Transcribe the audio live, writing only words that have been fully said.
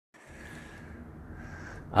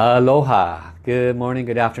Aloha. Good morning,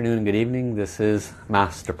 good afternoon, and good evening. This is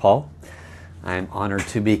Master Paul. I'm honored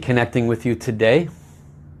to be connecting with you today.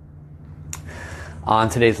 On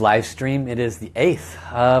today's live stream, it is the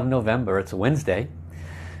 8th of November. It's a Wednesday.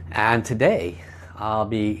 And today, I'll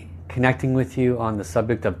be connecting with you on the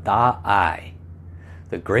subject of Da'ai,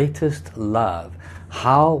 the greatest love.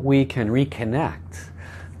 How we can reconnect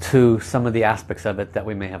to some of the aspects of it that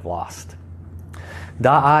we may have lost.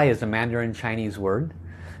 Da'ai is a Mandarin Chinese word.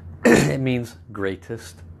 It means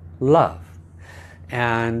greatest love.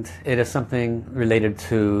 And it is something related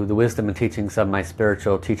to the wisdom and teachings of my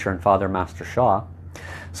spiritual teacher and father, Master Sha.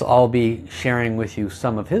 So I'll be sharing with you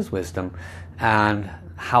some of his wisdom and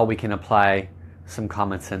how we can apply some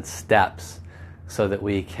common sense steps so that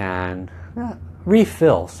we can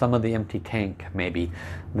refill some of the empty tank maybe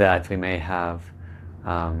that we may have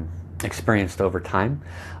experienced over time.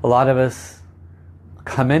 A lot of us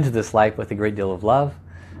come into this life with a great deal of love,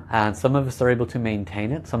 and some of us are able to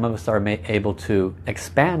maintain it, some of us are able to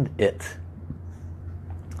expand it.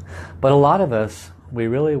 But a lot of us, we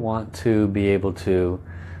really want to be able to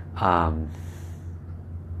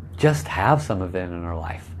just have some of it in our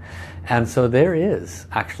life. And so there is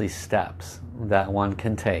actually steps that one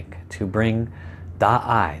can take to bring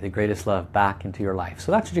Da'ai, the greatest love, back into your life.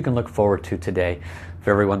 So that's what you can look forward to today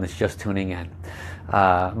for everyone that's just tuning in.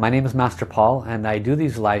 My name is Master Paul, and I do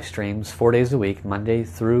these live streams 4 days a week, Monday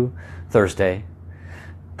through Thursday,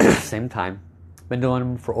 same time. Been doing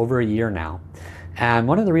them for over a year now. And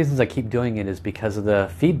one of the reasons I keep doing it is because of the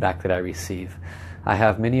feedback that I receive. I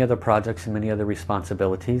have many other projects and many other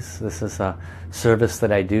responsibilities. This is a service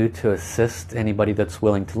that I do to assist anybody that's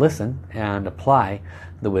willing to listen and apply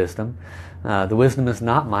the wisdom. The wisdom is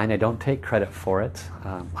not mine. I don't take credit for it.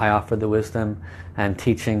 I offer the wisdom and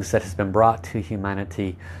teachings that has been brought to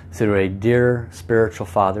humanity through a dear spiritual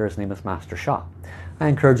father. His name is Master Sha. I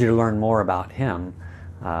encourage you to learn more about him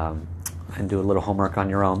and do a little homework on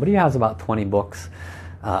your own. But he has about 20 books,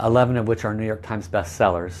 11 of which are New York Times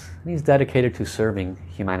bestsellers. And he's dedicated to serving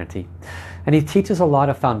humanity. And he teaches a lot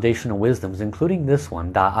of foundational wisdoms, including this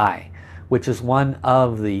one, Da'ai, which is one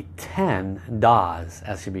of the 10 Das,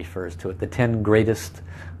 as he refers to it, the 10 greatest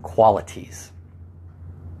qualities.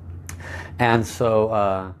 And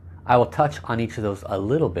so I will touch on each of those a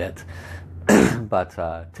little bit,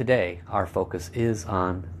 but today our focus is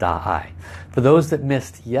on Da'ai. For those that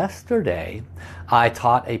missed yesterday, I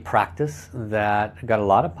taught a practice that got a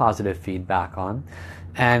lot of positive feedback on,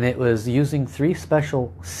 and it was using 3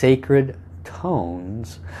 special sacred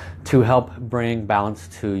tones to help bring balance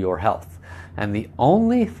to your health. And the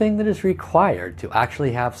only thing that is required to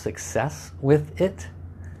actually have success with it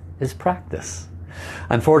is practice.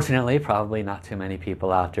 Unfortunately, probably not too many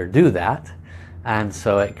people out there do that. And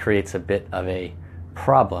so it creates a bit of a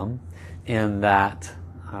problem in that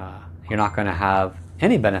you're not going to have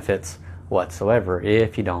any benefits whatsoever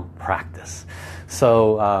if you don't practice.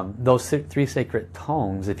 So those 3 sacred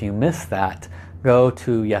tones, if you miss that, go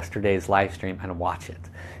to yesterday's live stream and watch it.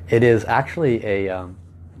 It is actually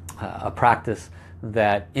a practice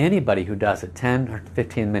that anybody who does it 10 or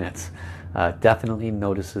 15 minutes definitely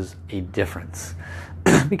notices a difference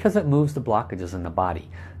because it moves the blockages in the body.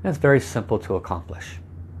 And it's very simple to accomplish.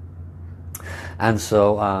 And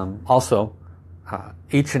so also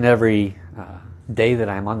each and every day that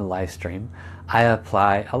I'm on the live stream, I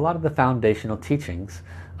apply a lot of the foundational teachings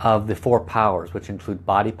of the 4 powers, which include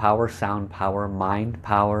body power, sound power, mind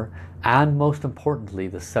power, and most importantly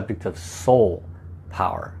the subject of soul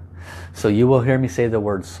power. So you will hear me say the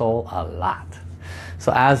word soul a lot.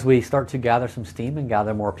 So as we start to gather some steam and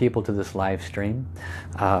gather more people to this live stream,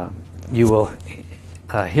 you will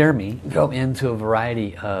hear me go into a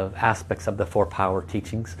variety of aspects of the 4 power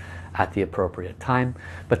teachings at the appropriate time.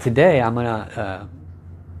 But today I'm going to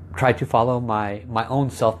try to follow my own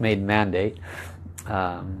self-made mandate.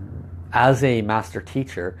 As a master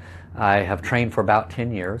teacher, I have trained for about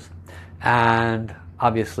 10 years, and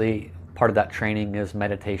obviously part of that training is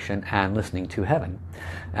meditation and listening to heaven.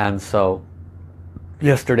 And so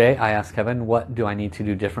yesterday I asked heaven, what do I need to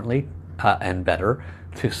do differently and better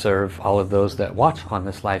to serve all of those that watch on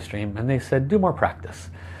this live stream? And they said, do more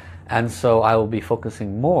practice. And so I will be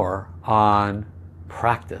focusing more on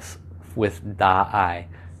practice with Da'ai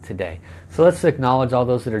today. So let's acknowledge all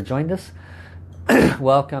those that have joined us.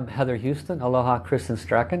 Welcome Heather Houston, aloha Kristen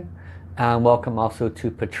Strachan, and welcome also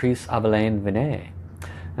to Patrice Avelaine Vinay.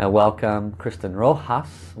 Welcome Kristen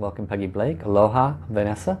Rojas, welcome Peggy Blake, aloha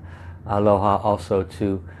Vanessa, aloha also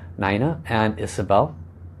to Nina and Isabel.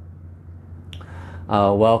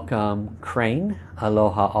 Welcome Crane,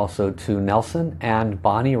 aloha also to Nelson and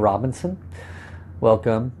Bonnie Robinson.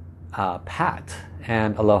 Welcome Pat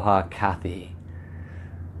and aloha Kathy.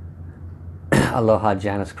 Aloha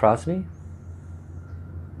Janice Crosby.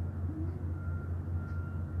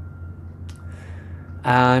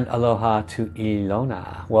 And aloha to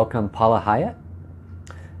Ilona. Welcome Paula Hyatt.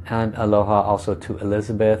 And aloha also to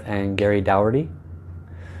Elizabeth and Gary Dougherty.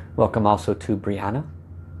 Welcome also to Brianna.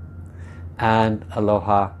 And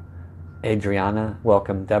aloha Adriana.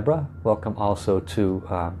 Welcome Deborah. Welcome also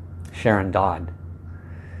to Sharon Dodd.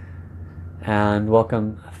 And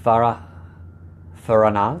welcome Faranaz.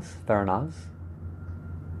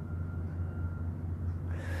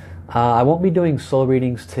 I won't be doing soul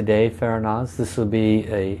readings today, Faranaz. This will be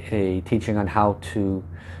a teaching on how to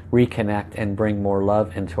reconnect and bring more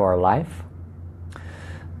love into our life.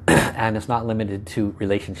 And it's not limited to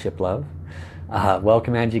relationship love.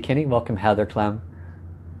 Welcome Angie Kinney. Welcome Heather Clem.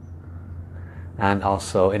 And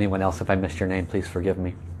also anyone else, if I missed your name, please forgive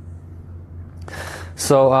me.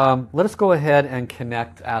 So let us go ahead and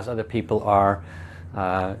connect as other people are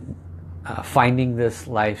finding this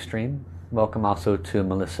live stream. Welcome also to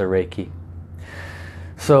Melissa Reiki.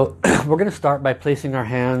 So we're going to start by placing our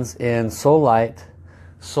hands in Soul Light,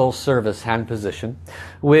 Soul Service hand position,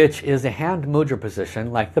 which is a hand mudra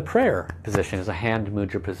position, like the prayer position is a hand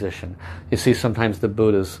mudra position. You see sometimes the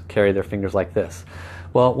Buddhas carry their fingers like this.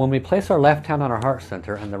 Well, when we place our left hand on our heart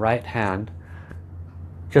center and the right hand,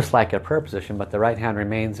 just like a prayer position, but the right hand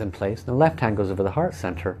remains in place, and the left hand goes over the heart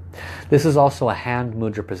center. This is also a hand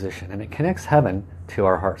mudra position, and it connects heaven to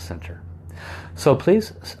our heart center. So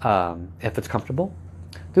please, if it's comfortable,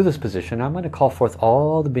 do this position. I'm going to call forth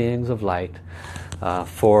all the beings of light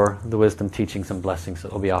for the wisdom, teachings, and blessings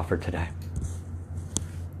that will be offered today.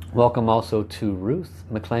 Welcome also to Ruth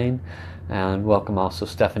McLean, and welcome also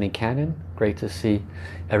Stephanie Cannon. Great to see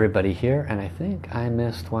everybody here, and I think I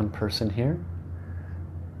missed one person here.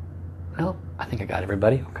 No, I think I got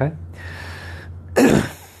everybody, okay.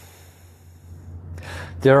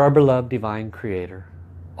 Dear our beloved Divine Creator,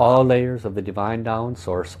 all layers of the Divine Tao and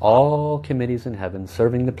Source, all committees in heaven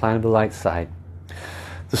serving the planet of the light side,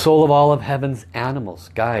 the soul of all of heaven's animals,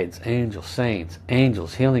 guides, angels, saints,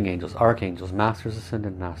 angels, healing angels, archangels, masters,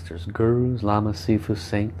 ascended masters, gurus, lamas, sifus,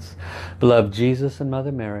 saints, beloved Jesus and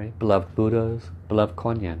Mother Mary, beloved Buddhas, beloved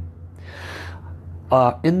Kuan Yin,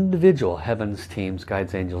 individual heavens, teams,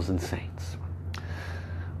 guides, angels, and saints.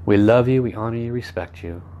 We love you, we honor you, respect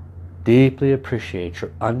you, deeply appreciate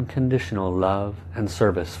your unconditional love and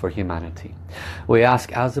service for humanity. We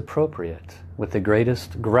ask as appropriate, with the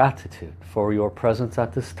greatest gratitude for your presence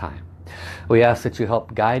at this time, we ask that you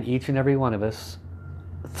help guide each and every one of us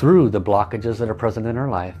through the blockages that are present in our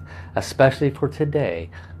life, especially for today.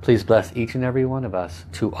 Please bless each and every one of us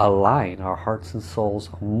to align our hearts and souls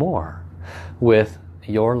more with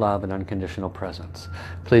your love and unconditional presence.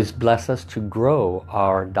 Please bless us to grow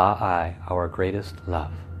our Da'ai, our greatest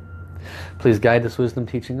love. Please guide this wisdom,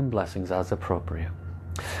 teaching, and blessings as appropriate.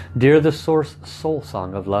 Dear the Source Soul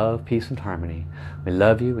Song of love, peace, and harmony, we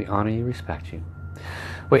love you, we honor you, respect you.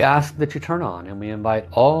 We ask that you turn on, and we invite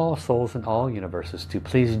all souls in all universes to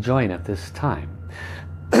please join at this time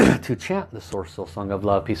to chant the Source Soul Song of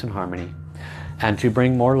love, peace, and harmony, and to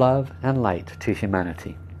bring more love and light to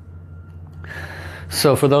humanity.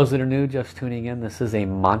 So for those that are new, just tuning in, this is a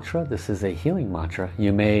mantra. This is a healing mantra.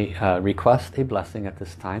 You may request a blessing at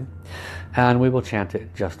this time, and we will chant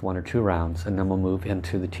it just 1 or 2 rounds, and then we'll move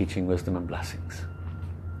into the teaching, wisdom, and blessings.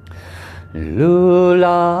 Lula,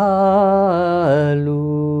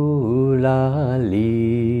 lula,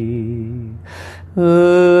 li.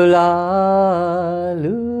 Lula,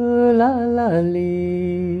 lula, la,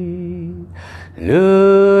 li.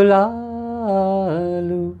 Lula,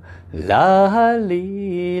 lula. La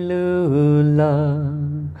li lula,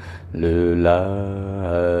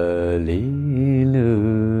 lula li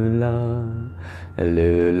lula,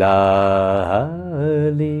 lula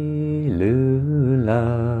li lula.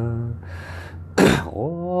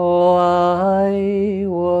 Oh, I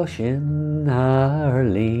was in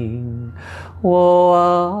Harling, oh,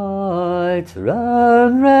 I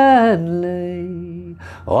ran lay,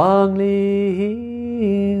 Wang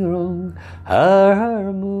li rong,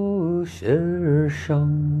 her mu shi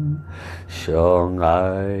sheng, sheng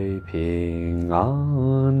ai ping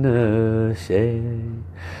an de xie,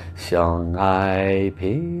 sheng ai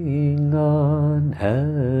ping an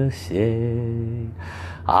he xie.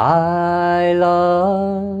 I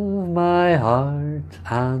love my heart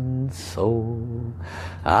and soul.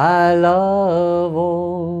 I love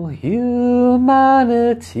all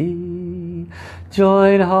humanity.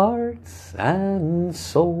 Join hearts and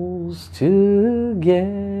souls together.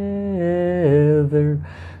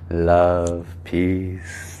 Love,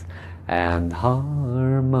 peace, and harmony.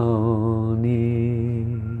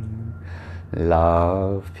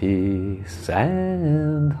 love, peace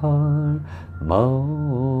and harmony.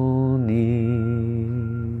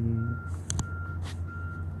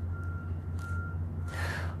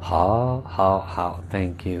 How,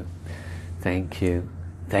 thank you, thank you,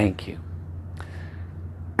 thank you.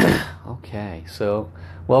 Okay, so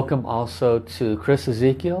welcome also to Chris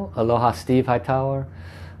Ezekiel, aloha Steve Hightower,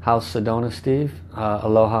 House Sedona Steve,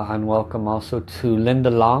 aloha and welcome also to Linda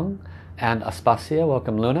Long and Aspasia,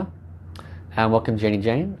 welcome Luna, and welcome Janie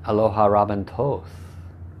Jane, aloha Robin Toth.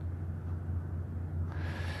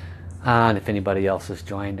 And if anybody else has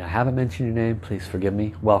joined, I haven't mentioned your name, please forgive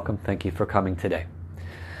me, welcome, thank you for coming today.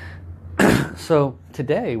 So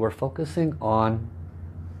today we're focusing on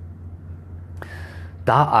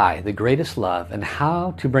Da'ai, the greatest love, and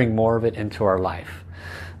how to bring more of it into our life.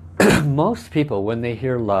 Most people, when they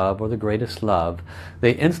hear love or the greatest love,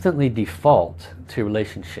 they instantly default to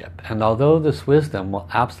relationship. And although this wisdom will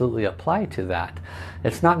absolutely apply to that,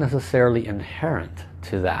 it's not necessarily inherent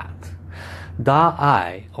to that.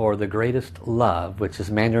 Da'ai, or the greatest love, which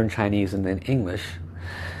is Mandarin Chinese and then English,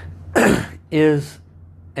 is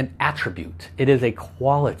an attribute. It is a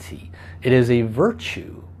quality. It is a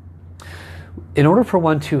virtue. In order for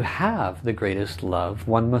one to have the greatest love,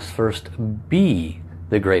 one must first be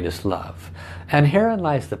the greatest love. And herein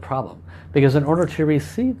lies the problem. Because in order to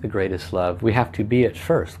receive the greatest love, we have to be it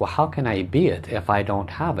first. Well, how can I be it if I don't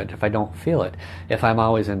have it, if I don't feel it, if I'm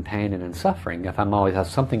always in pain and in suffering, if I'm always have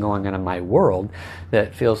something going on in my world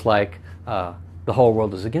that feels like the whole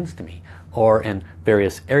world is against me, or in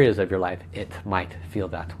various areas of your life, it might feel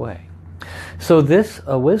that way. So this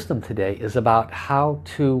wisdom today is about how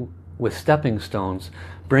to, with stepping stones,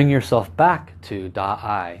 bring yourself back to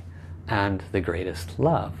Da'ai and the greatest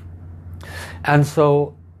love. And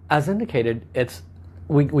so, as indicated,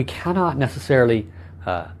 we cannot necessarily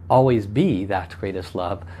always be that greatest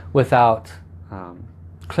love without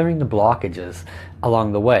clearing the blockages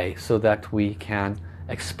along the way so that we can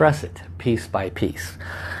express it piece by piece.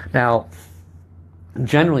 Now,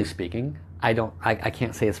 generally speaking, I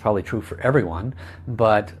can't say it's probably true for everyone,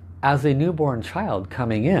 but as a newborn child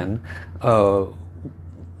coming in,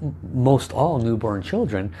 most all newborn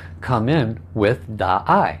children come in with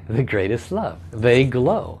Da'ai, the greatest love. They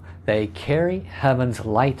glow. They carry heaven's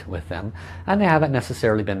light with them, and they haven't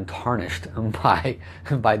necessarily been tarnished by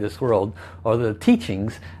this world or the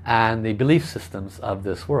teachings and the belief systems of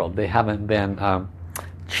this world. They haven't been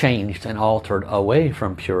changed and altered away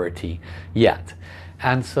from purity yet.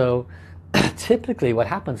 And so typically what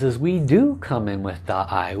happens is we do come in with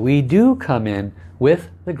Da'ai. We do come in with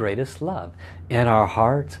the greatest love in our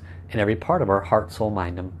heart, in every part of our heart, soul,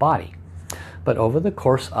 mind, and body. But over the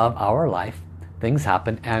course of our life, things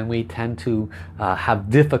happen and we tend to have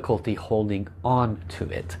difficulty holding on to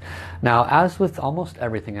it. Now, as with almost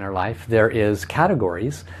everything in our life, there is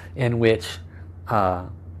categories in which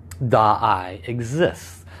Da'ai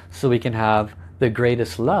exists. So we can have the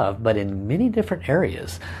greatest love, but in many different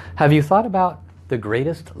areas. Have you thought about the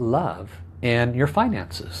greatest love in your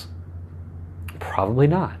finances? Probably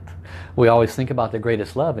not. We always think about the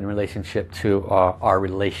greatest love in relationship to our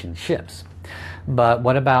relationships. But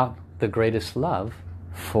what about the greatest love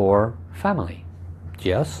for family?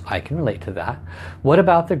 Yes, I can relate to that. What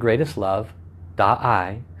about the greatest love,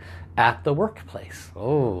 Da'ai, at the workplace?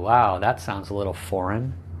 Oh, wow, that sounds a little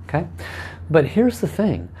foreign. Okay, but here's the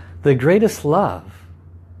thing. The greatest love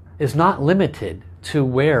is not limited to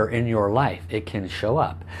where in your life it can show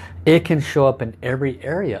up. It can show up in every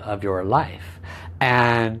area of your life.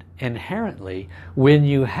 And inherently, when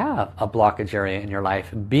you have a blockage area in your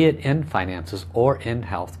life, be it in finances or in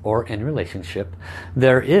health or in relationship,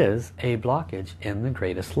 there is a blockage in the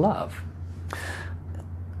greatest love.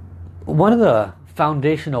 One of the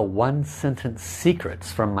foundational one-sentence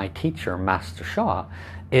secrets from my teacher, Master Sha,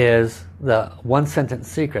 is the one-sentence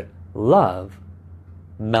secret: love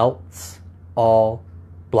melts all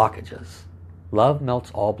blockages. Love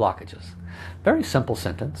melts all blockages. Very simple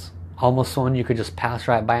sentence. Almost one you could just pass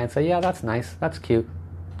right by and say, yeah, that's nice, that's cute.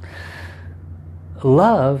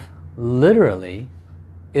 Love literally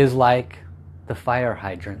is like the fire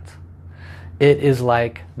hydrant. It is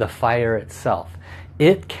like the fire itself.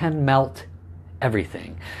 It can melt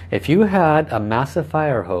everything. If you had a massive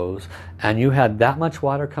fire hose and you had that much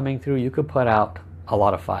water coming through, you could put out a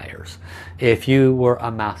lot of fires. If you were a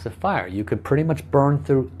massive fire, you could pretty much burn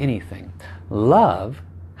through anything. Love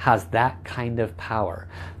has that kind of power.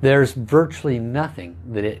 There's virtually nothing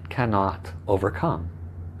that it cannot overcome.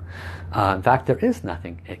 In fact, there is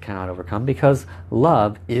nothing it cannot overcome, because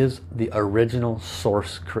love is the original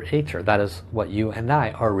source creator. That is what you and I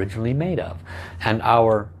are originally made of. And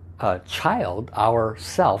our child, our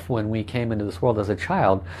self, when we came into this world as a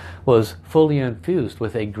child, was fully infused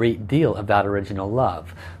with a great deal of that original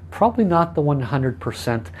love. Probably not the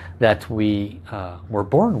 100% that we were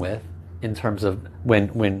born with, in terms of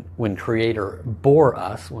when Creator bore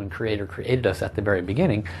us, when Creator created us at the very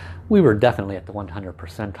beginning, we were definitely at the 100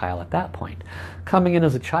 percentile at that point. Coming in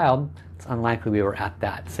as a child, it's unlikely we were at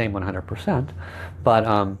that same 100%,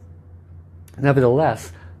 but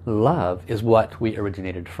nevertheless, love is what we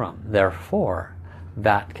originated from. Therefore,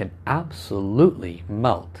 that can absolutely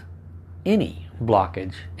melt any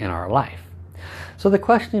blockage in our life. So the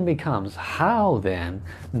question becomes, how then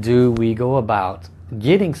do we go about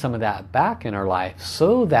getting some of that back in our life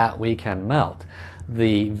so that we can melt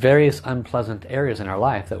the various unpleasant areas in our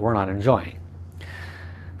life that we're not enjoying?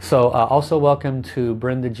 So also welcome to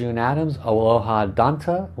Brenda June Adams, Aloha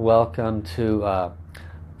Danta, welcome to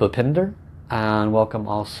Bupinder, and welcome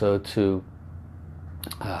also to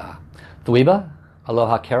Dweeba,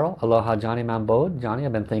 Aloha Carol, Aloha Johnny Mambode. Johnny,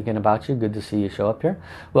 I've been thinking about you, good to see you show up here.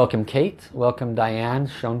 Welcome Kate, welcome Diane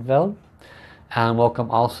Schoenfeld, and welcome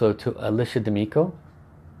also to Alicia D'Amico.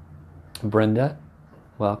 Brenda,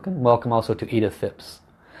 welcome. Welcome also to Edith Phipps.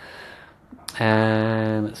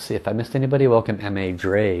 And let's see if I missed anybody. Welcome M.A.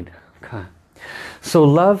 Drade. Okay. So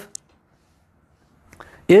love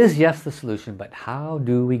is, yes, the solution, but how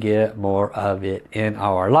do we get more of it in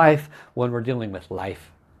our life when we're dealing with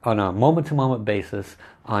life on a moment-to-moment basis,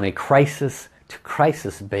 on a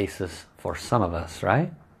crisis-to-crisis basis for some of us,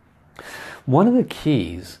 right? One of the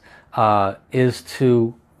keys is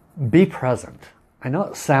to be present. I know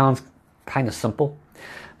it sounds kind of simple,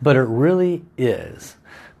 but it really is,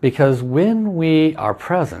 because when we are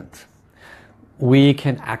present, we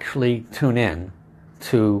can actually tune in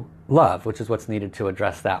to love, which is what's needed to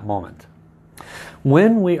address that moment.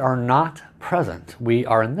 When we are not present, we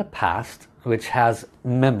are in the past, which has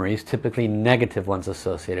memories, typically negative ones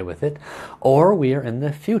associated with it, or we are in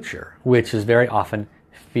the future, which is very often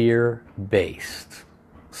fear-based.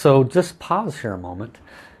 So just pause here a moment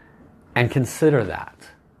and consider that.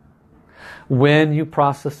 When you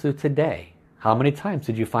process through today, how many times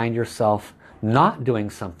did you find yourself not doing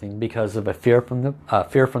something because of a fear from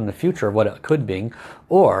the future of what it could be,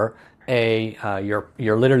 or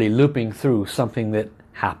you're literally looping through something that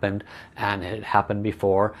happened and it happened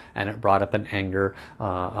before and it brought up an anger.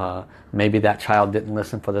 Maybe that child didn't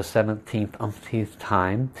listen for the 17th, umpteenth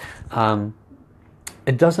time.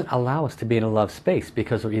 It doesn't allow us to be in a love space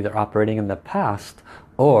because we're either operating in the past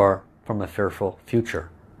or from a fearful future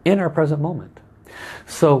in our present moment.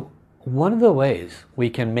 So one of the ways we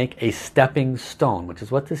can make a stepping stone, which is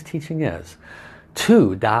what this teaching is,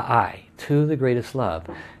 to Da'ai, to the greatest love,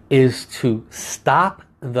 is to stop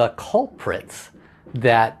the culprits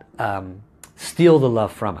that steal the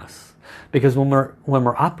love from us. Because when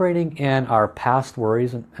we're operating in our past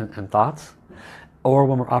worries and thoughts, or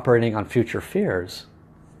when we're operating on future fears,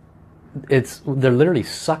 they're literally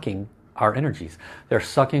sucking our energies. They're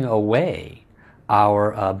sucking away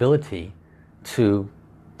our ability to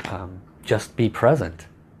just be present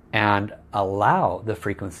and allow the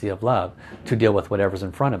frequency of love to deal with whatever's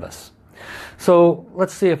in front of us. So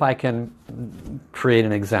let's see if I can create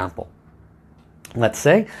an example. Let's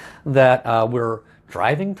say that we're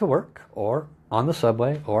driving to work or on the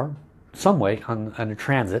subway or some way on a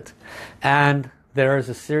transit, and there is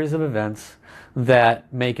a series of events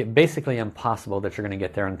that make it basically impossible that you're going to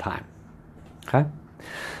get there in time. Okay?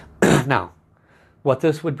 Now, what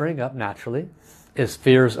this would bring up naturally is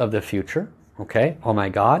fears of the future. Okay, oh my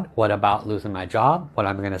God, what about losing my job? What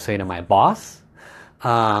I'm going to say to my boss?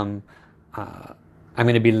 I'm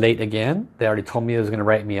going to be late again. They already told me it was going to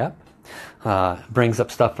write me up. Brings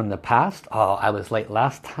up stuff from the past. Oh, I was late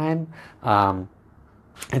last time.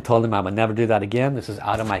 I told them I would never do that again. This is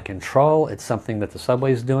out of my control. It's something that the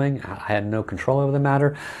subway is doing. I had no control over the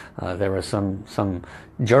matter. There was some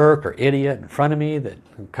jerk or idiot in front of me that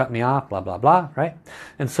cut me off, blah, blah, blah, right?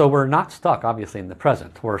 And so we're not stuck, obviously, in the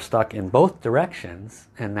present. We're stuck in both directions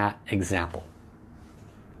in that example.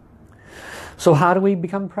 So how do we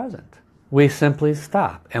become present? We simply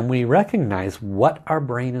stop and we recognize what our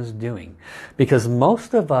brain is doing. Because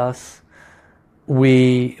most of us,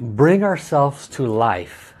 we bring ourselves to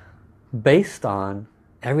life based on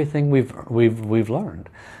everything we've learned,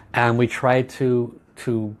 and we try to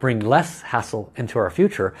bring less hassle into our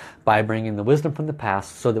future by bringing the wisdom from the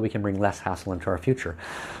past so that we can bring less hassle into our future.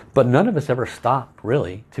 But none of us ever stop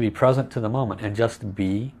really to be present to the moment and just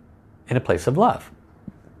be in a place of love.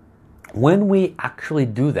 When we actually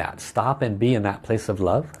do that, stop and be in that place of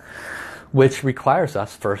love, which requires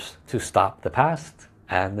us first to stop the past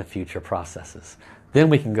and the future processes. Then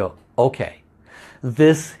we can go, okay,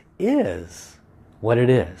 this is what it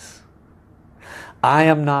is. I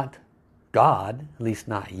am not God, at least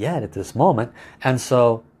not yet at this moment, and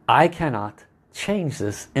so I cannot change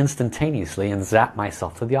this instantaneously and zap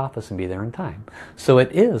myself to the office and be there in time. So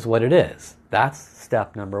it is what it is. That's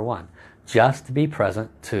step number one. Just to be present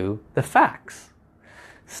to the facts.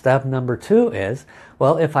 Step number two is,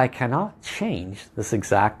 well, if I cannot change this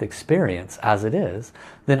exact experience as it is,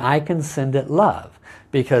 then I can send it love.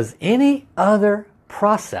 Because any other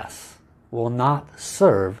process will not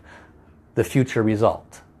serve the future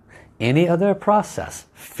result. Any other process,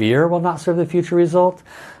 fear will not serve the future result.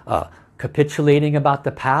 Capitulating about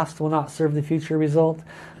the past will not serve the future result.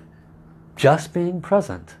 Just being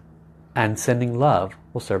present and sending love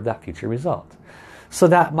will serve that future result. So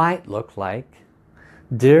that might look like,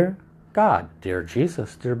 dear God, dear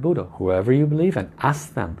Jesus, dear Buddha, whoever you believe in,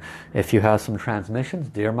 ask them. If you have some transmissions,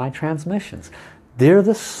 dear my transmissions. Dear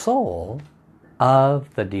the soul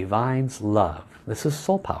of the Divine's love. This is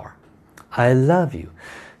soul power. I love you.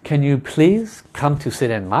 Can you please come to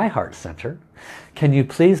sit in my heart center? Can you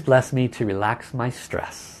please bless me to relax my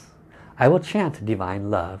stress? I will chant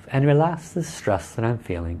divine love and relax the stress that I'm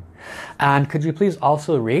feeling. And could you please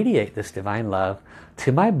also radiate this divine love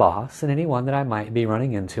to my boss and anyone that I might be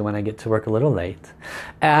running into when I get to work a little late,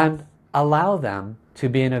 and allow them to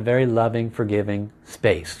be in a very loving, forgiving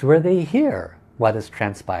space where they hear what has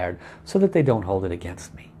transpired so that they don't hold it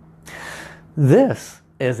against me. This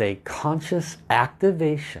is a conscious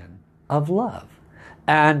activation of love.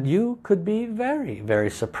 And you could be very, very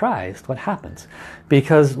surprised what happens.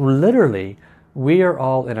 Because literally, we are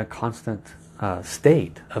all in a constant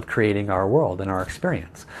state of creating our world and our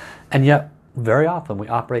experience. And yet, very often we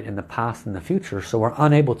operate in the past and the future, so we're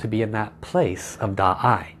unable to be in that place of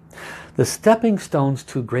Da-I. The stepping stones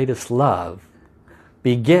to greatest love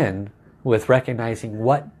begin with recognizing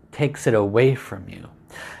what takes it away from you.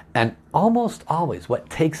 And almost always what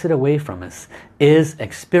takes it away from us is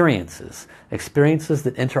experiences. Experiences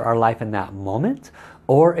that enter our life in that moment,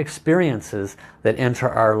 or experiences that enter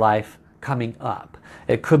our life coming up.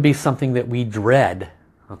 It could be something that we dread.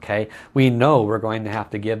 Okay, we know we're going to have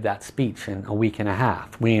to give that speech in a week and a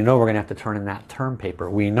half. We know we're going to have to turn in that term paper.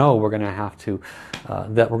 We know we're going to have to,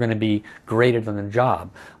 that we're going to be graded on the job.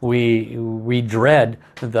 We dread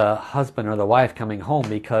the husband or the wife coming home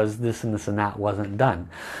because this and this and that wasn't done.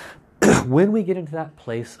 When we get into that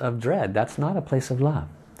place of dread, that's not a place of love.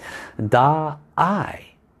 Da-I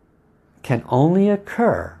can only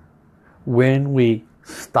occur when we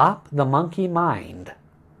stop the monkey mind,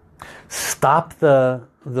 stop the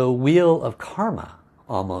wheel of karma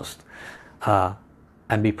almost,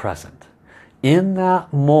 and be present. In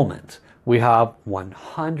that moment, we have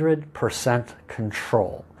 100%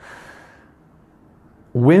 control.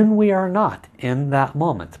 When we are not in that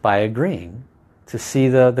moment, by agreeing to see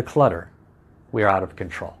the clutter, we are out of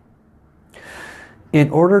control. In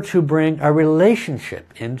order to bring a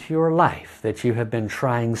relationship into your life that you have been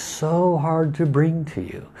trying so hard to bring to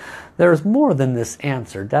you, there's more than this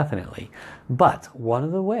answer, definitely. But one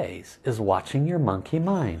of the ways is watching your monkey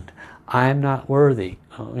mind. I'm not worthy.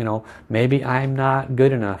 You know, maybe I'm not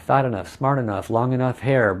good enough, fat enough, smart enough, long enough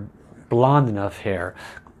hair, blonde enough hair,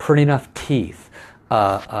 pretty enough teeth.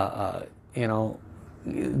 You know,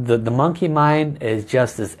 the monkey mind is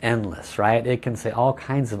just as endless, right? It can say all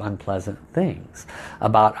kinds of unpleasant things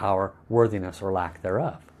about our worthiness or lack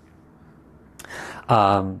thereof.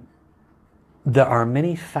 There are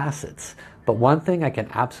many facets, but one thing I can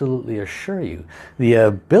absolutely assure you, the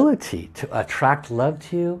ability to attract love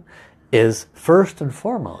to you is first and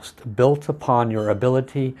foremost built upon your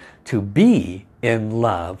ability to be in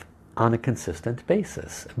love on a consistent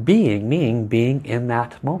basis. Being, meaning being in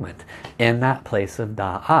that moment, in that place of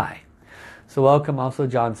Da-I. So welcome also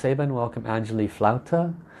John Sabin, welcome Angeli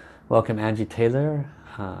Flauta, welcome Angie Taylor,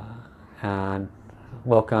 and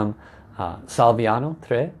welcome Salviano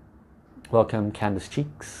Tre, welcome Candace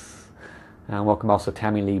Cheeks, and welcome also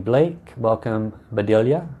Tammy Lee Blake, welcome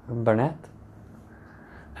Bedelia Burnett,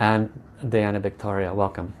 and Diana Victoria,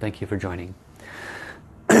 welcome. Thank you for joining.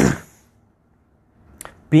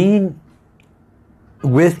 Being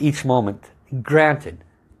with each moment, granted,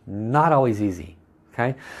 not always easy,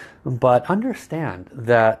 okay? But understand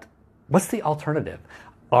that, what's the alternative?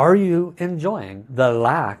 Are you enjoying the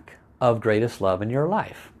lack of greatest love in your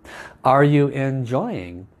life? Are you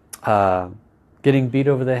enjoying getting beat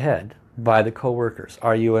over the head by the co-workers?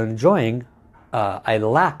 Are you enjoying a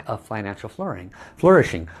lack of financial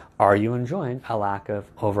flourishing? Are you enjoying a lack of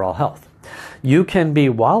overall health? You can be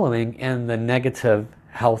wallowing in the negative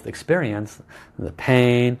health experience, the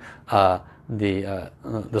pain, the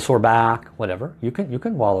sore back, whatever. You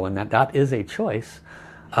can wallow in that. That is a choice.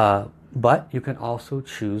 But you can also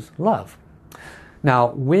choose love. Now,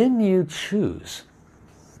 when you choose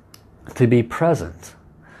to be present,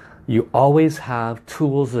 you always have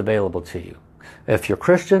tools available to you. If you're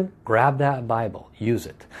Christian, grab that Bible, use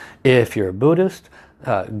it. If you're Buddhist,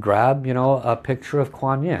 grab, a picture of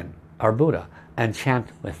Kuan Yin or Buddha and chant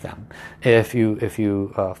with them. If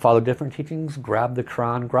you follow different teachings, grab the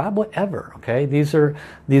Quran, grab whatever. Okay,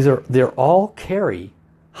 they're all carry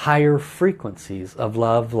higher frequencies of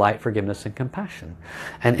love, light, forgiveness, and compassion.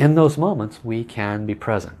 And in those moments, we can be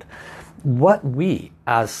present. What we,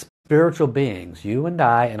 as spiritual beings, you and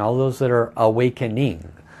I, and all those that are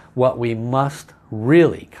awakening, what we must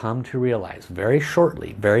really come to realize very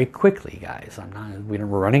shortly, very quickly, guys, we're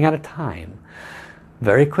running out of time,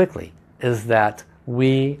 very quickly, is that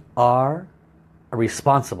we are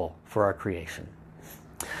responsible for our creation.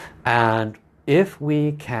 And if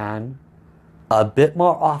we can, a bit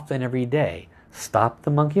more often every day, stop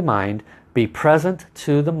the monkey mind, be present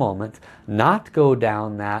to the moment, not go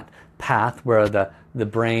down that path where the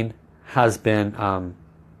brain has been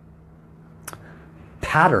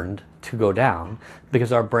patterned to go down,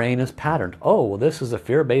 because our brain is patterned. Oh, well, this is a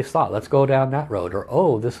fear-based thought, let's go down that road. Or,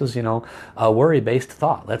 oh, this is, a worry-based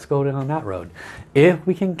thought, let's go down that road. If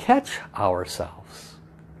we can catch ourselves,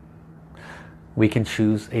 we can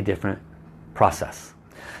choose a different process.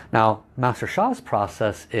 Now, Master Sha's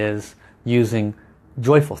process is using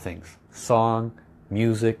joyful things, song,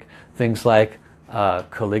 music, things like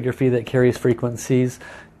calligraphy that carries frequencies.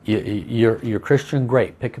 You're Christian,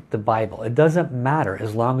 great, pick up the Bible. It doesn't matter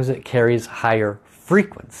as long as it carries higher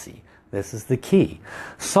frequency. This is the key.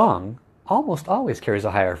 Song almost always carries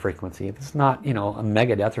a higher frequency. If it's not, a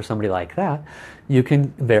Megadeth or somebody like that, you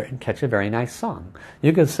can catch a very nice song.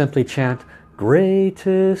 You can simply chant,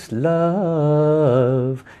 greatest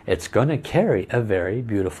love. It's going to carry a very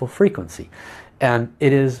beautiful frequency. And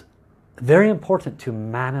it is very important to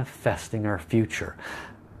manifesting our future.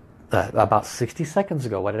 About 60 seconds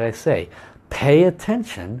ago, what did I say? Pay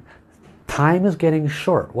attention. Time is getting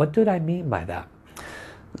short. What did I mean by that?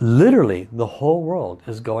 Literally, the whole world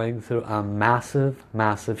is going through a massive,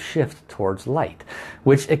 massive shift towards light,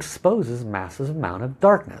 which exposes massive amount of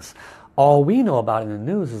darkness. All we know about in the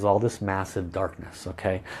news is all this massive darkness,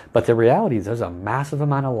 okay? But the reality is there's a massive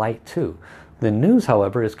amount of light too. The news,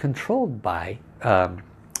 however, is controlled by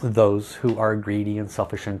those who are greedy and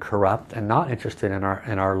selfish and corrupt and not interested in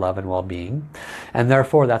our love and well-being. And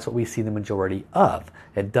therefore, that's what we see the majority of.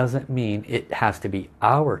 It doesn't mean it has to be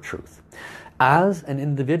our truth. As an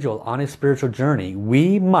individual on a spiritual journey,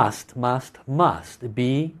 we must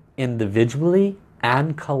be individually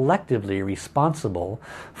and collectively responsible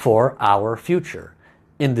for our future.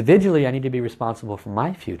 Individually, I need to be responsible for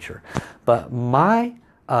my future, but my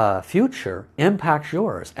future impacts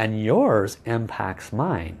yours, and yours impacts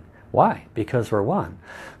mine. Why? Because we're one.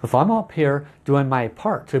 If I'm up here doing my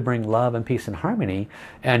part to bring love and peace and harmony,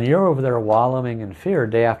 and you're over there wallowing in fear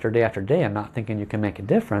day after day after day and not thinking you can make a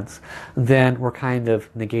difference, then we're kind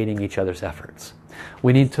of negating each other's efforts.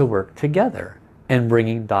 We need to work together in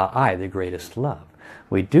bringing Da'ai, the greatest love.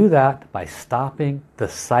 We do that by stopping the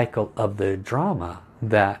cycle of the drama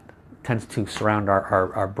that tends to surround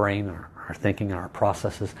our brain, our thinking, and our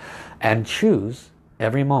processes, and choose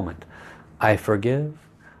every moment. I forgive,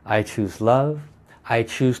 I choose love, I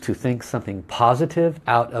choose to think something positive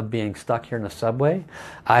out of being stuck here in the subway.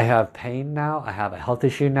 I have pain now, I have a health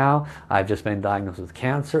issue now, I've just been diagnosed with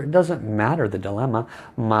cancer. It doesn't matter the dilemma.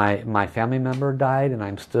 My family member died and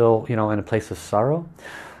I'm still, in a place of sorrow.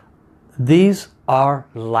 These are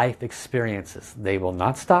life experiences. They will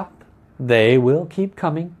not stop. They will keep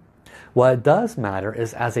coming. What does matter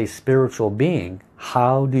is, as a spiritual being,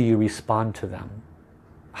 how do you respond to them?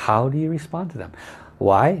 How do you respond to them?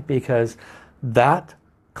 Why? Because that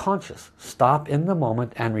conscious stop in the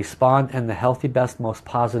moment and respond in the healthy, best, most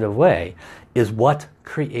positive way is what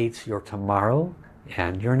creates your tomorrow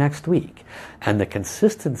and your next week. And the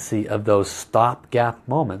consistency of those stopgap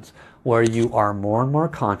moments where you are more and more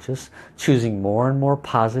conscious, choosing more and more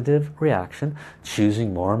positive reaction,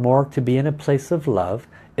 choosing more and more to be in a place of love,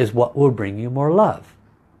 is what will bring you more love.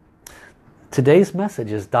 Today's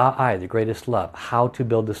message is Da'ai, the greatest love, how to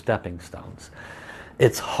build the stepping stones.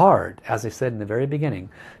 It's hard, as I said in the very beginning,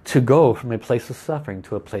 to go from a place of suffering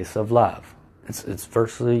to a place of love. It's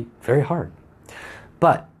virtually very hard.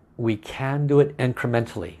 But we can do it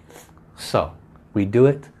incrementally. So we do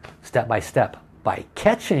it step by step by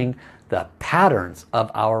catching the patterns of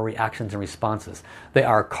our reactions and responses. They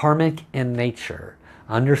are karmic in nature.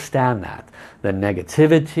 Understand that. The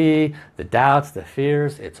negativity, the doubts, the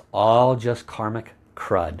fears, it's all just karmic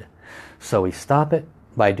crud. So we stop it,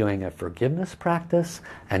 by doing a forgiveness practice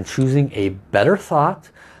and choosing a better thought,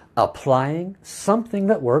 applying something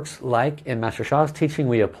that works. Like in Master Sha's teaching,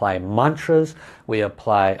 we apply mantras, we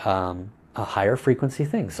apply a higher frequency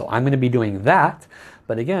things. So I'm going to be doing that.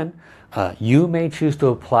 But again, you may choose to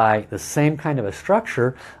apply the same kind of a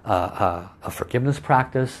structure, a forgiveness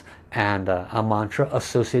practice and a mantra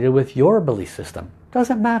associated with your belief system.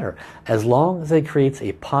 Doesn't matter, as long as it creates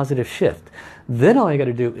a positive shift. Then all you got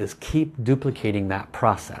to do is keep duplicating that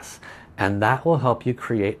process, and that will help you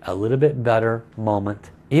create a little bit better moment.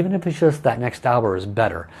 Even if it's just that next hour is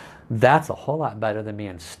better, that's a whole lot better than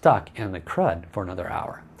being stuck in the crud for another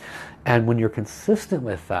hour. And when you're consistent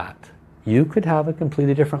with that, you could have a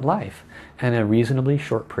completely different life in a reasonably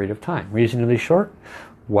short period of time. Reasonably short,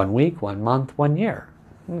 1 week, 1 month, 1 year.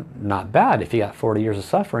 Not bad if you got 40 years of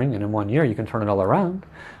suffering and in 1 year you can turn it all around.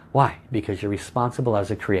 Why? Because you're responsible as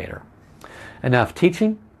a creator. Enough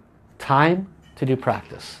teaching, time to do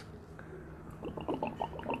practice.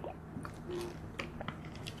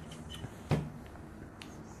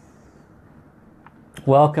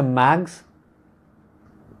 Welcome, Mags.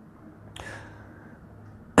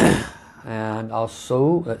 And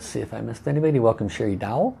also, let's see if I missed anybody. Welcome, Sherry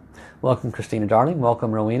Dowell. Welcome, Christina Darling.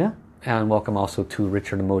 Welcome, Rowena. And welcome also to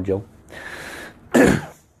Richard and Mojo.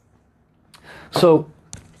 So,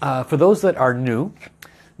 for those that are new,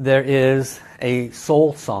 there is a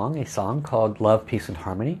soul song, a song called Love, Peace and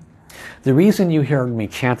Harmony. The reason you hear me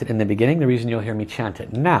chant it in the beginning, the reason you'll hear me chant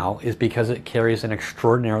it now, is because it carries an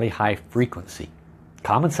extraordinarily high frequency.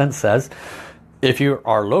 Common sense says, if you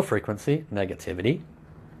are low frequency, negativity,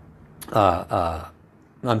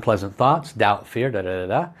 unpleasant thoughts, doubt,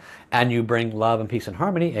 fear, and you bring love and peace and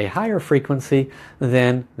harmony, a higher frequency,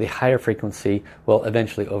 then the higher frequency will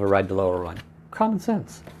eventually override the lower one. Common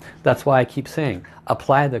sense. That's why I keep saying,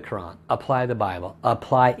 apply the Quran, apply the Bible,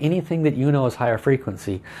 apply anything that you know is higher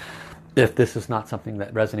frequency if this is not something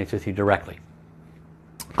that resonates with you directly.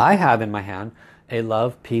 I have in my hand a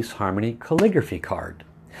love, peace, harmony calligraphy card,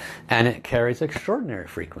 and it carries extraordinary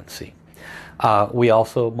frequency. We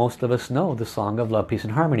also, most of us know the song of Love, Peace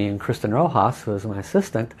and Harmony, and Kristen Rojas, who is my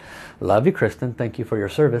assistant, love you Kristen, thank you for your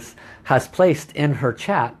service, has placed in her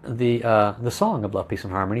chat the song of Love, Peace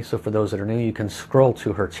and Harmony. So for those that are new, you can scroll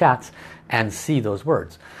to her chats and see those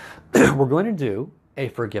words. We're going to do a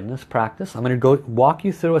forgiveness practice. I'm going to go walk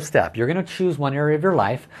you through a step. You're going to choose one area of your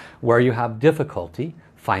life where you have difficulty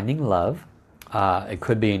finding love. It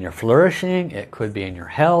could be in your flourishing, it could be in your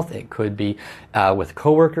health, it could be with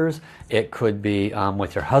coworkers, it could be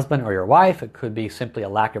with your husband or your wife, it could be simply a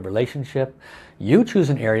lack of relationship. You choose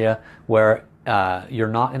an area where you're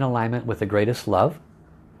not in alignment with the greatest love,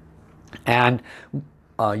 and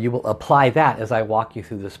you will apply that as I walk you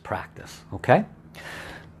through this practice, okay?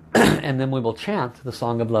 And then we will chant the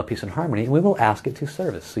song of Love, Peace and Harmony, and we will ask it to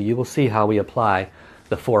service. So you will see how we apply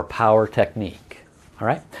the 4-power technique, all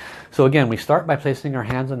right? So again, we start by placing our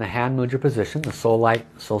hands in the hand mudra position, the soul light,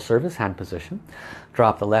 soul service hand position.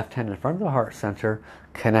 Drop the left hand in front of the heart center,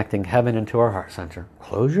 connecting heaven into our heart center.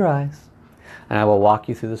 Close your eyes, and I will walk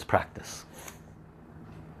you through this practice.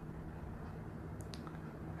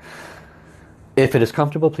 If it is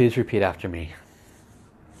comfortable, please repeat after me.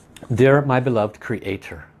 Dear my beloved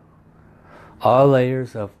Creator, all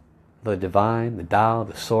layers of the divine, the Tao,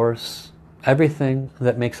 the source, everything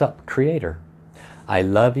that makes up Creator, I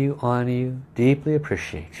love you, honor you, deeply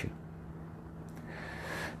appreciate you.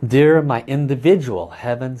 Dear my individual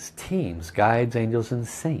heavens, teams, guides, angels, and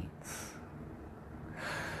saints,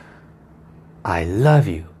 I love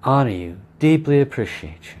you, honor you, deeply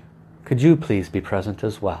appreciate you. Could you please be present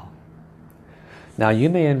as well? Now you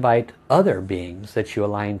may invite other beings that you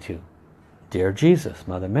align to. Dear Jesus,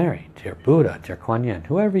 Mother Mary, dear Buddha, dear Kuan Yin,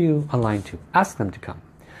 whoever you align to, ask them to come.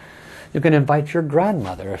 You can invite your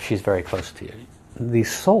grandmother if she's very close to you.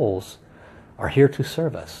 These souls are here to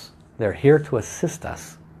serve us. They're here to assist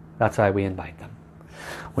us. That's why we invite them.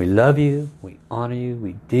 We love you, we honor you,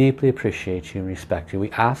 we deeply appreciate you and respect you.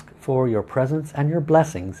 We ask for your presence and your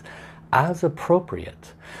blessings as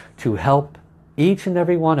appropriate to help each and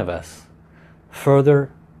every one of us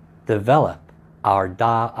further develop our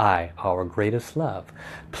Da-I, our greatest love.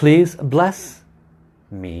 Please bless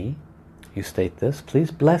me, you state this,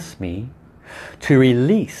 please bless me to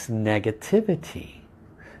release negativity,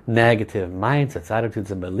 negative mindsets,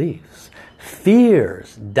 attitudes and beliefs,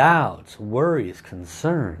 fears, doubts, worries,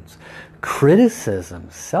 concerns, criticism,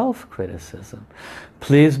 self-criticism.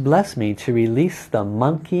 Please bless me to release the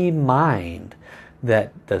monkey mind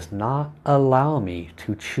that does not allow me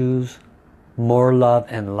to choose more love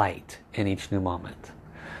and light in each new moment.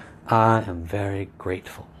 I am very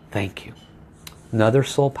grateful. Thank you. Another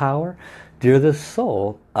soul power. Dear the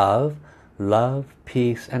soul of Love,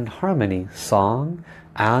 Peace and Harmony song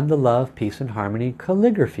and the Love, Peace and Harmony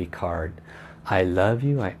calligraphy card. I love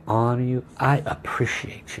you, I honor you, I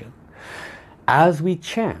appreciate you. As we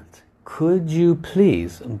chant, could you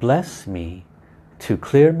please bless me to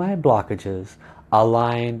clear my blockages,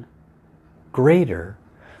 align greater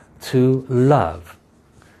to love?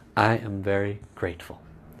 I am very grateful.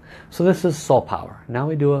 So this is soul power. Now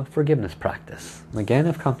we do a forgiveness practice. Again,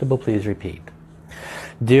 if comfortable, please repeat.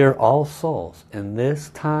 Dear all souls, in this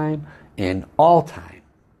time, in all time,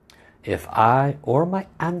 if I or my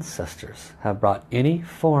ancestors have brought any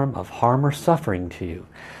form of harm or suffering to you,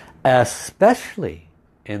 especially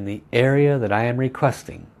in the area that I am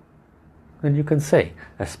requesting, and you can say,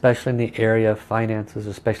 especially in the area of finances,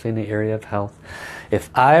 especially in the area of health, if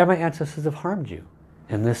I or my ancestors have harmed you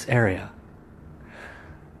in this area,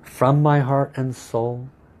 from my heart and soul,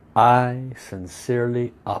 I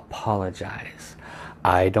sincerely apologize.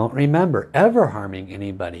 I don't remember ever harming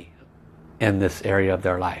anybody in this area of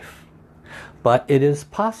their life. But it is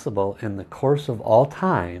possible in the course of all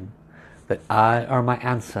time that I or my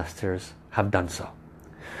ancestors have done so.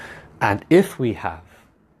 And if we have,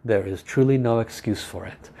 there is truly no excuse for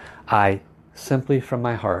it. I simply from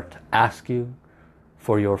my heart ask you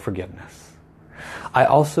for your forgiveness. I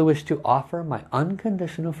also wish to offer my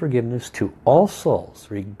unconditional forgiveness to all souls,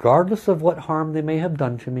 regardless of what harm they may have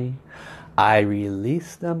done to me. I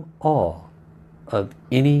release them all of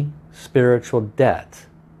any spiritual debt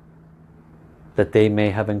that they may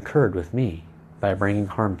have incurred with me by bringing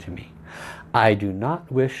harm to me. I do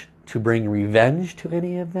not wish to bring revenge to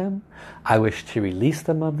any of them. I wish to release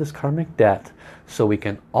them of this karmic debt so we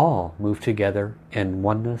can all move together in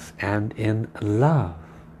oneness and in love.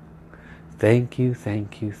 Thank you,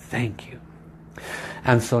 thank you, thank you.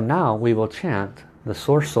 And so now we will chant the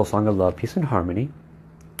Source Soul Song of Love, Peace and Harmony.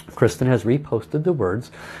 Kristen has reposted the words.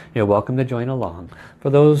 You're welcome to join along. For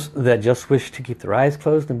those that just wish to keep their eyes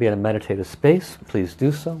closed and be in a meditative space, please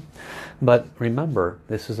do so. But remember,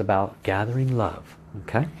 this is about gathering love.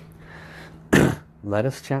 Okay? Let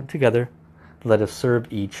us chant together. Let us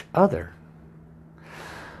serve each other.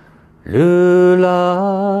 Lula,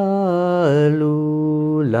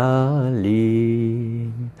 lula,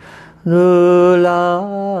 li.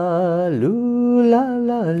 Lula, lula,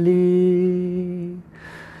 la, li.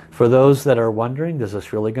 For those that are wondering, is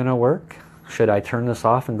this really going to work? Should I turn this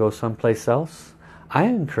off and go someplace else? I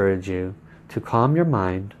encourage you to calm your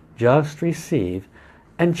mind, just receive,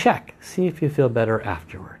 and check. See if you feel better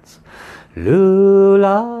afterwards.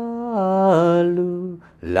 Lula,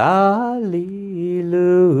 lula, li,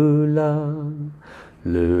 lula.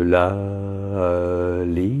 Lula,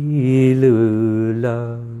 li,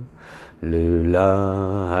 lula.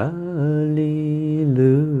 Lula, li,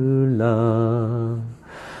 lula.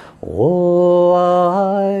 我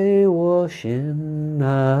爱我心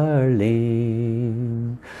儿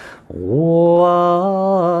灵，我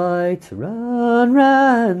爱自然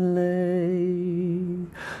人类，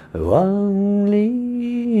望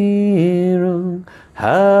里人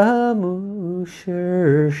和睦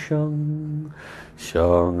世上，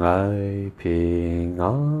相爱平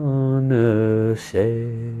安和谐，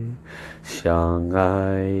相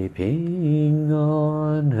爱平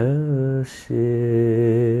安和谐。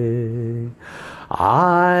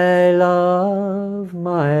I love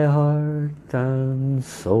my heart and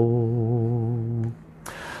soul.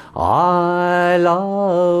 I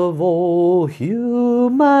love all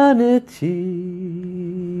humanity.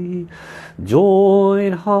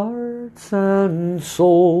 Join hearts and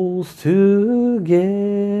souls together.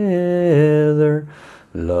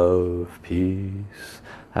 Love, peace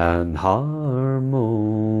and harmony.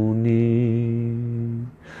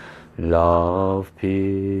 Love,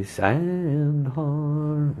 peace and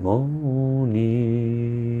harmony.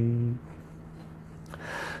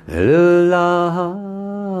 Lula,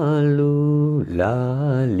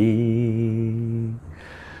 lula, li.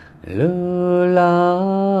 Lula,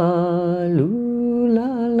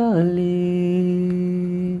 lula, la,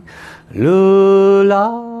 li. Lula,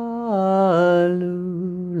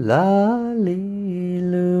 lula, li,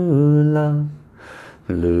 lula.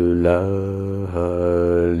 Lula,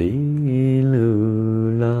 li,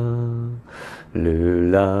 lula.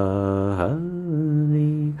 Lula,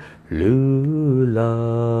 li, lula.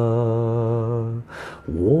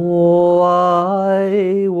 我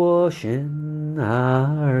爱我心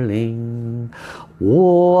儿灵，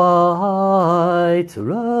我爱自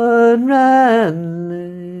然人类，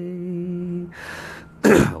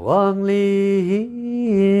望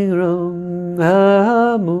里人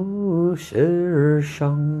和睦世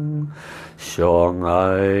上，相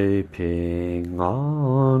爱平安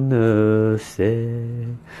和谐，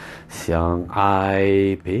相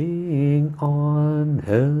爱平安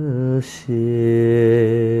和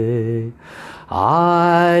谐。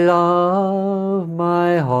I love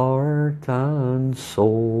my heart and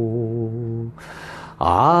soul.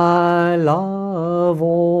 I love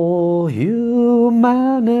all humanity.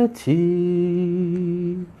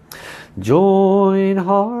 Join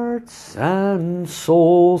hearts and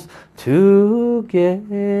souls together.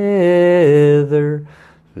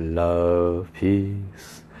 Love,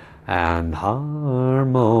 peace and harmony.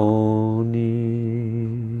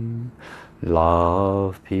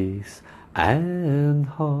 Love, peace and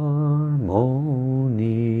harmony.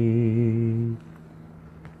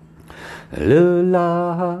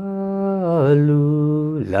 Lula,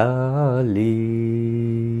 lula,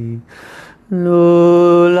 li.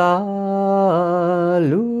 Lula,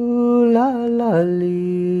 lula, la,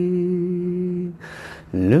 li.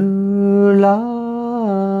 Lula,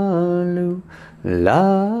 lula,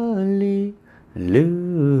 li.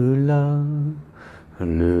 Lula,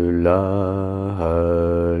 lula,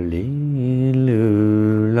 li.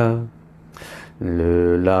 Lula,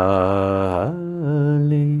 lula,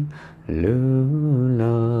 li.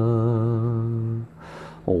 Lula.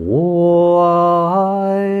 我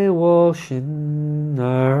爱我心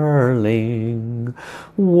儿灵，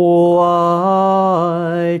我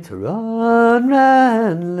爱纯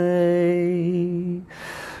然泪，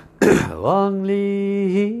望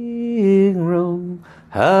玲珑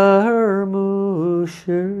和睦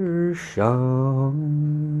世上，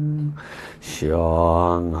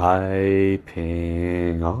相爱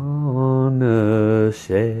平安和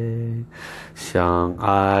谐，相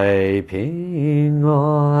爱平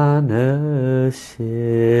安和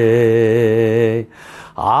谐。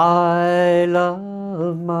I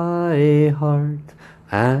love my heart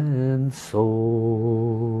and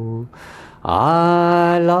soul.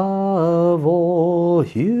 I love all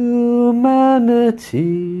humanity.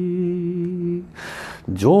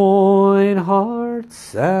 Join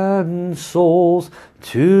hearts and souls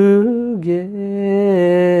together.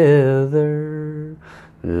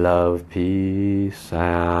 Love, peace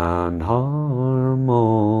and harmony.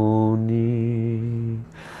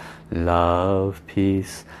 Love,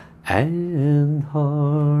 peace and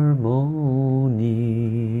harmony.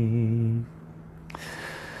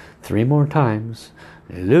 3 more times.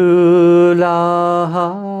 Lula,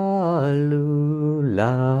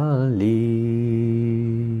 lula,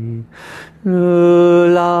 li.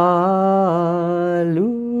 Lula,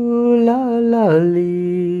 lula, la,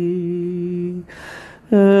 li.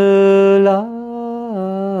 Lula,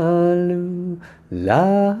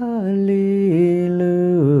 lula, li.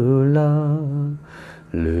 Lula,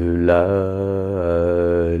 lula,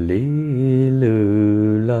 li.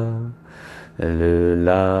 Lula,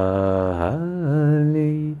 lula,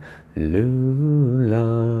 li. Lula.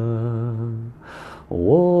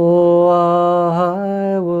 我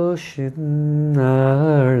爱我心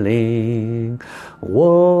儿灵，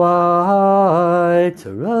我爱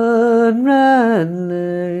纯然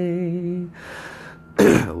泪，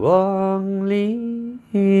望玲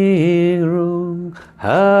珑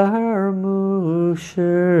和睦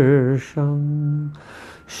世上，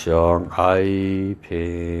相爱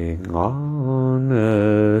平安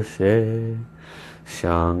和谐，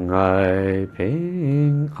相爱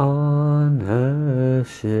平安和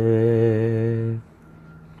谐。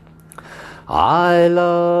I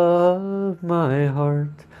love my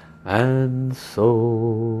heart and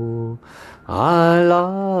soul. I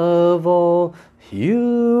love all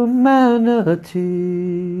humanity.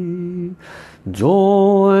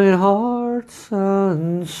 Join hearts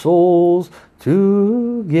and souls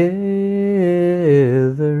together.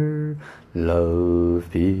 Love,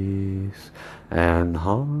 peace and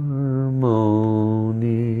harmony.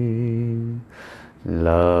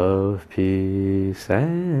 Love, peace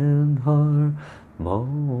and harmony.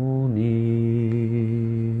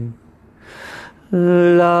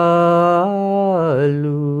 La,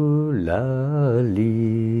 lu, la,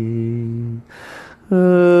 li.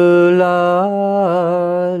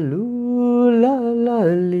 La, lu, la, la,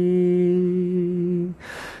 li.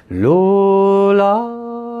 Lo, la,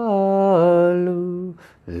 lu,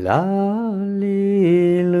 la,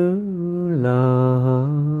 li, lu, la.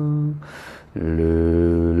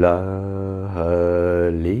 Lula,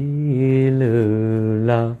 li,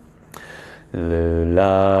 lula,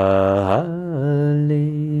 lula, li,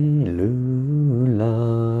 lula.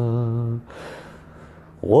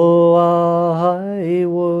 我爱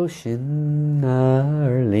我心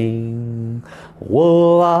儿灵，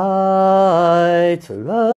我爱纯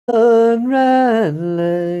然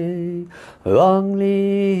泪，王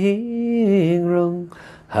令人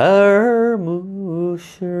耳目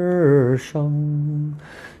是生，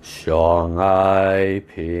相爱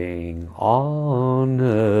平安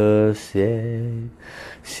和谐，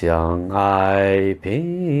相爱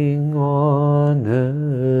平安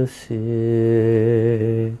和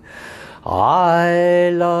谐。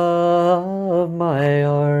I love my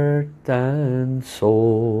heart and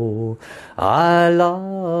soul. I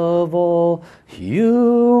love all humanity.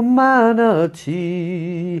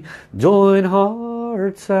 Join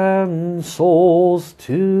hearts and souls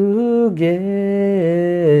together.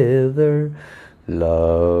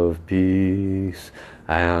 Love, peace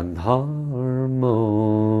and harmony.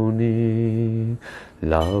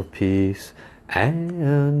 Love, peace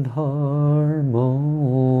and harmony.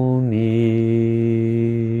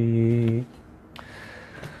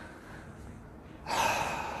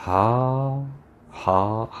 How,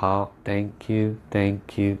 thank you,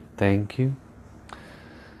 thank you, thank you.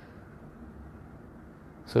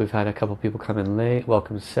 So we've had a couple people come in late.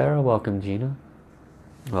 Welcome Sarah, welcome Gina,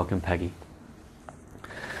 welcome Peggy.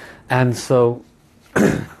 And so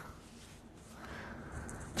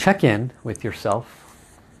check in with yourself.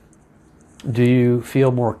 Do you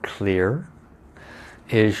feel more clear?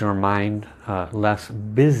 Is your mind less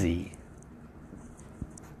busy?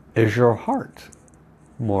 Is your heart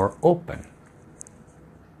more open?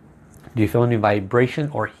 Do you feel any vibration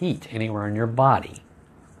or heat anywhere in your body?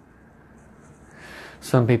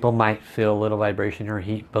 Some people might feel a little vibration or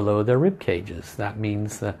heat below their rib cages. That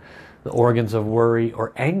means the organs of worry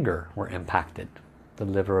or anger were impacted, the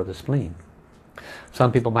liver or the spleen.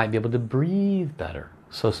 Some people might be able to breathe better,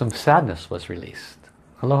 so some sadness was released.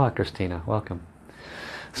 Aloha Christina, welcome.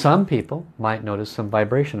 Some people might notice some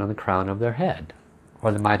vibration on the crown of their head,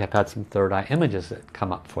 or they might have had some third eye images that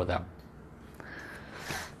come up for them.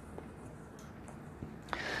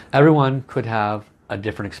 Everyone could have a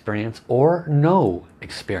different experience or no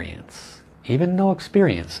experience. Even no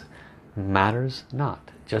experience matters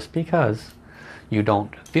not. Just because you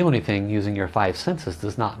don't feel anything using your five senses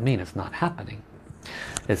does not mean it's not happening.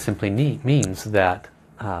 It simply means that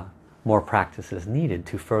more practice is needed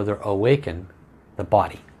to further awaken the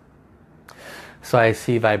body. So I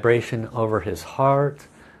see vibration over his heart.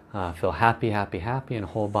 Feel happy, happy, happy, and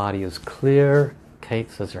whole body is clear.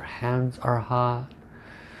 Kate says her hands are hot.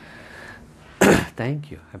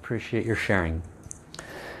 Thank you. I appreciate your sharing.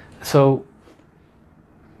 So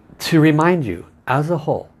to remind you, as a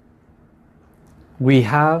whole, we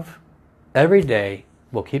have every day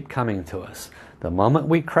will keep coming to us. The moment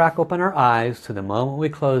we crack open our eyes to the moment we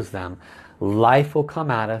close them, life will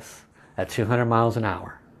come at us at 200 miles an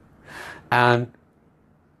hour. And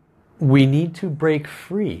we need to break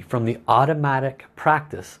free from the automatic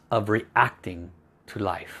practice of reacting to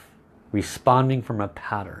life, responding from a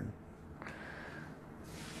pattern.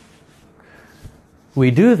 We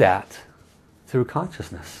do that through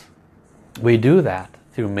consciousness. We do that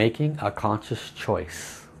through making a conscious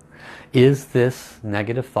choice. Is this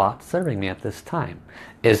negative thought serving me at this time?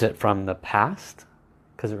 Is it from the past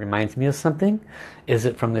because it reminds me of something? Is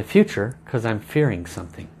it from the future because I'm fearing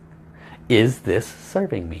something? Is this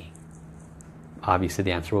serving me? Obviously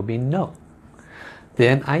the answer will be no.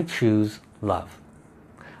 Then I choose love.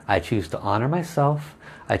 I choose to honor myself.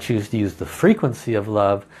 I choose to use the frequency of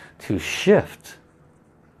love to shift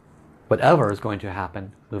whatever is going to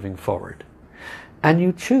happen moving forward. And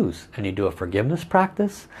you choose, and you do a forgiveness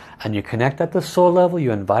practice, and you connect at the soul level,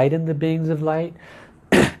 you invite in the beings of light,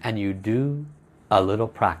 and you do a little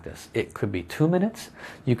practice. It could be 2 minutes,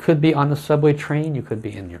 you could be on the subway train, you could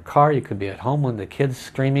be in your car, you could be at home when the kids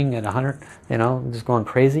screaming at 100, just going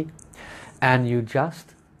crazy. And you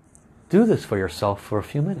just do this for yourself for a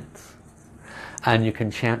few minutes. And you can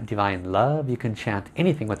chant divine love, you can chant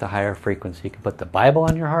anything with a higher frequency. You can put the Bible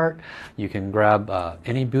on your heart, you can grab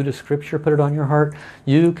any Buddhist scripture, put it on your heart.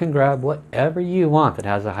 You can grab whatever you want that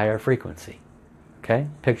has a higher frequency. Okay?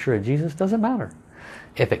 Picture of Jesus, doesn't matter.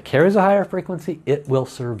 If it carries a higher frequency, it will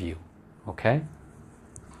serve you. Okay?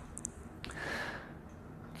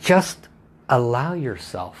 Just allow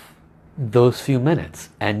yourself those few minutes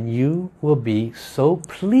and you will be so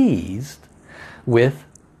pleased with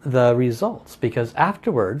the results, because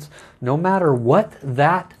afterwards, no matter what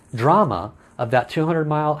that drama of that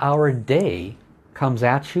 200-mile-an-hour day comes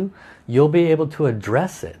at you, you'll be able to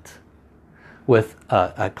address it with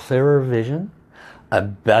a clearer vision, a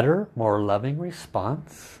better, more loving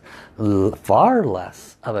response, far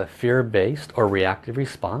less of a fear-based or reactive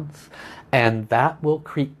response, and that will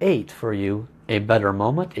create for you a better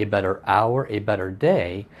moment, a better hour, a better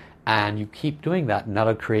day. And you keep doing that and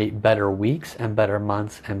that'll create better weeks and better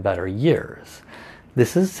months and better years.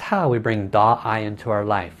 This is how we bring Da-I into our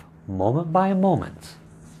life, moment by moment.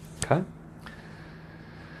 Okay?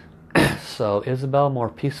 So Isabel, more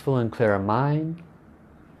peaceful and clearer mind.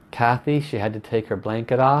 Kathy, she had to take her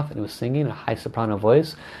blanket off and was singing a high soprano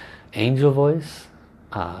voice, angel voice.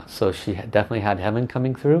 So she definitely had heaven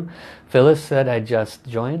coming through. Phyllis said, I just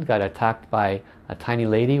joined, got attacked by a tiny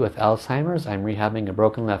lady with Alzheimer's. I'm rehabbing a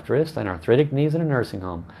broken left wrist and arthritic knees in a nursing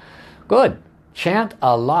home. Good. Chant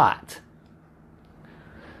a lot.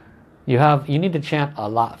 You need to chant a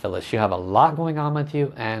lot, Phyllis. You have a lot going on with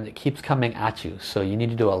you and it keeps coming at you. So you need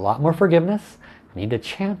to do a lot more forgiveness. You need to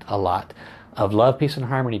chant a lot of love, peace and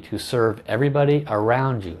harmony to serve everybody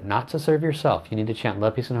around you, not to serve yourself. You need to chant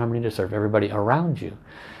love, peace and harmony to serve everybody around you.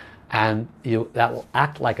 And that will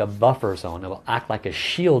act like a buffer zone. It will act like a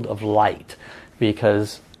shield of light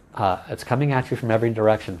because it's coming at you from every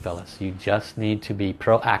direction, Phyllis. You just need to be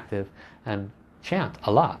proactive and chant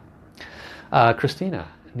a lot. Christina,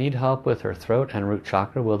 need help with her throat and root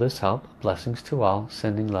chakra. Will this help? Blessings to all.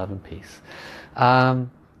 Sending love and peace.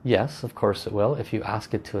 Yes, of course it will if you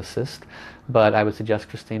ask it to assist. But I would suggest,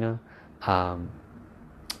 Christina,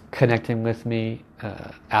 connecting with me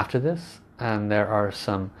after this. And there are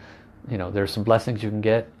some, there's some blessings you can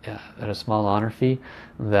get at a small honor fee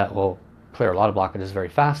that will clear a lot of blockages very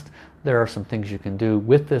fast. There are some things you can do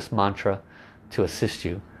with this mantra to assist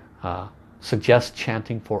you. Suggest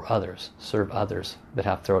chanting for others. Serve others that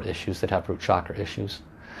have throat issues, that have root chakra issues.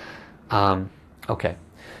 Okay.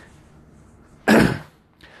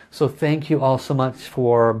 So thank you all so much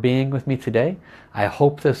for being with me today. I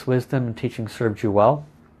hope this wisdom and teaching served you well.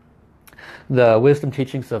 The wisdom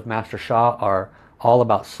teachings of Master Sha are all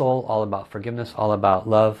about soul, all about forgiveness, all about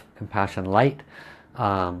love, compassion, light.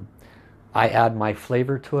 I add my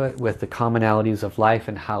flavor to it with the commonalities of life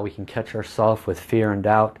and how we can catch ourselves with fear and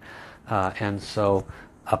doubt. And so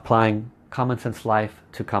applying common sense life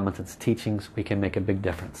to common sense teachings, we can make a big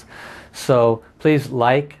difference. So please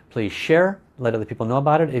please share, let other people know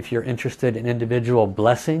about it. If you're interested in individual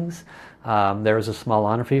blessings, there is a small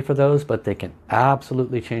honor fee for those, but they can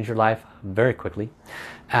absolutely change your life very quickly.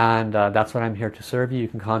 And that's what I'm here to serve you. You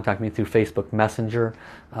can contact me through Facebook Messenger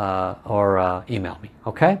or email me.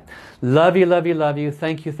 Okay? Love you, love you, love you.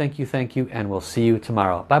 Thank you, thank you, thank you. And we'll see you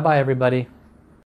tomorrow. Bye-bye, everybody.